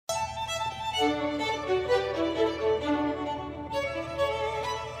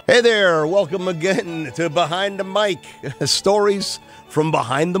Hey there, welcome again to Behind the Mic, stories from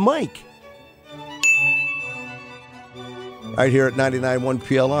behind the mic. Right here at 99.1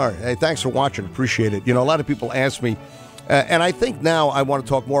 PLR. Hey, thanks for watching, appreciate it. You know, a lot of people ask me, and I think now I want to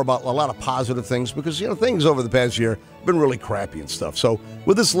talk more about a lot of positive things because, you know, things over the past year have been really crappy and stuff. So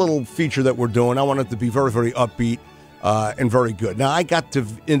with this little feature that we're doing, I want it to be very, very upbeat and very good. Now, I got to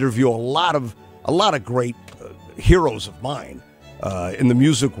interview a lot of great heroes of mine in the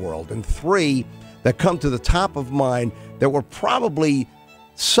music world, and three that come to the top of mind that were probably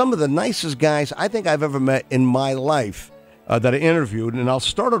some of the nicest guys I think I've ever met in my life that I interviewed. And I'll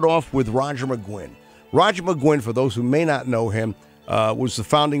start it off with Roger McGuinn. Roger McGuinn, for those who may not know him, was the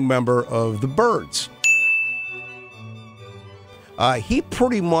founding member of the Byrds. He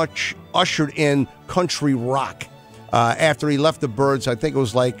pretty much ushered in country rock after he left the Byrds. I think it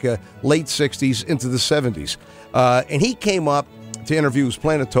was like late 60s into the 70s. And he came up to interview. He was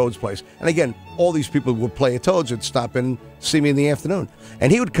playing at Toad's place. And again, all these people would play at Toad's would stop in and see me in the afternoon.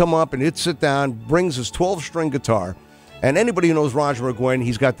 And he would come up and he'd sit down, brings his 12-string guitar. And anybody who knows Roger McGuinn,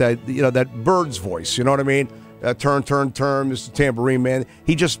 he's got that, you know, that Byrds voice, you know what I mean? Turn, Mr. Tambourine Man.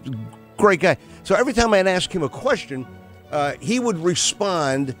 He just, great guy. So every time I'd ask him a question, he would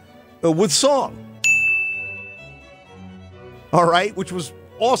respond with song. All right, which was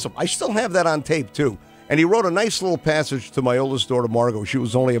awesome. I still have that on tape, too. And he wrote a nice little passage to my oldest daughter, Margot. She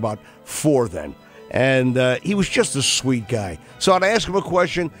was only about 4 then. And he was just a sweet guy. So I'd ask him a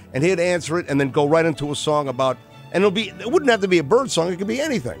question, and he'd answer it, and then go right into a song about, and it wouldn't have to be a Byrd song. It could be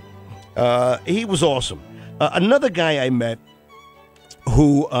anything. He was awesome. Another guy I met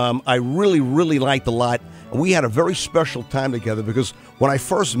who I really, really liked a lot, and we had a very special time together because when I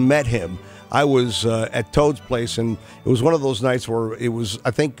first met him, I was at Toad's place, and it was one of those nights where it was,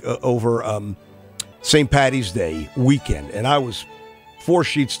 I think, over St. Patty's Day weekend, and I was 4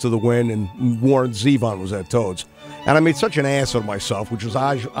 sheets to the wind, and Warren Zevon was at Toad's. And I made such an ass of myself, which was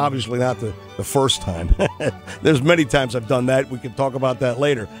obviously not the first time. There's many times I've done that. We can talk about that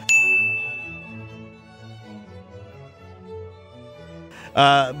later.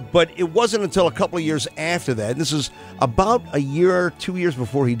 But it wasn't until a couple of years after that, and this is about a year, 2 years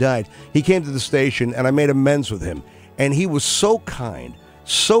before he died, he came to the station, and I made amends with him. And he was so kind,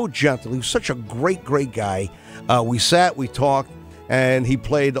 so gentle. He was such a great, great guy. We sat, we talked, and he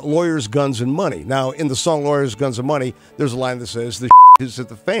played Lawyers, Guns, and Money. Now, in the song Lawyers, Guns, and Money, there's a line that says, "The is at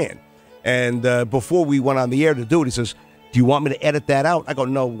the fan." And before we went on the air to do it, he says, "Do you want me to edit that out?" I go,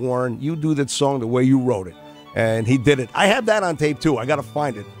 "No, Warren, you do that song the way you wrote it." And he did it. I have that on tape, too. I got to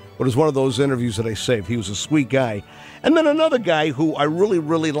find it. But it's one of those interviews that I saved. He was a sweet guy. And then another guy who I really,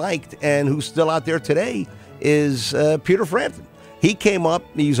 really liked and who's still out there today is Peter Frampton. He came up.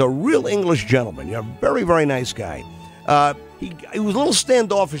 He's a real English gentleman. You know, very, very nice guy. He was a little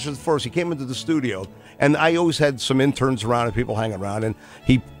standoffish at first. He came into the studio, and I always had some interns around and people hanging around, and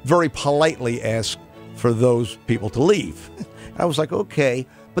he very politely asked for those people to leave. I was like, okay.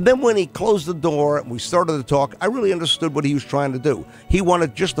 But then when he closed the door and we started to talk, I really understood what he was trying to do. He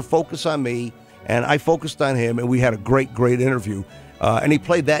wanted just to focus on me, and I focused on him, and we had a great, great interview. And he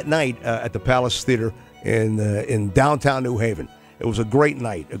played that night at the Palace Theater in downtown New Haven. It was a great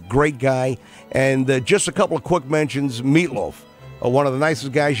night, a great guy. And just a couple of quick mentions, Meatloaf, one of the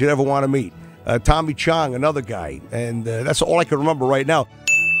nicest guys you'd ever want to meet. Tommy Chong, another guy. And that's all I can remember right now.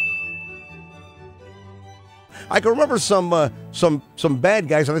 I can remember some bad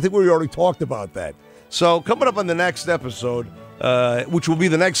guys, and I think we already talked about that. So coming up on the next episode, which will be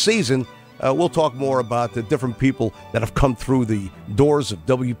the next season, we'll talk more about the different people that have come through the doors of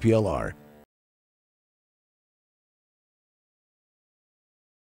WPLR.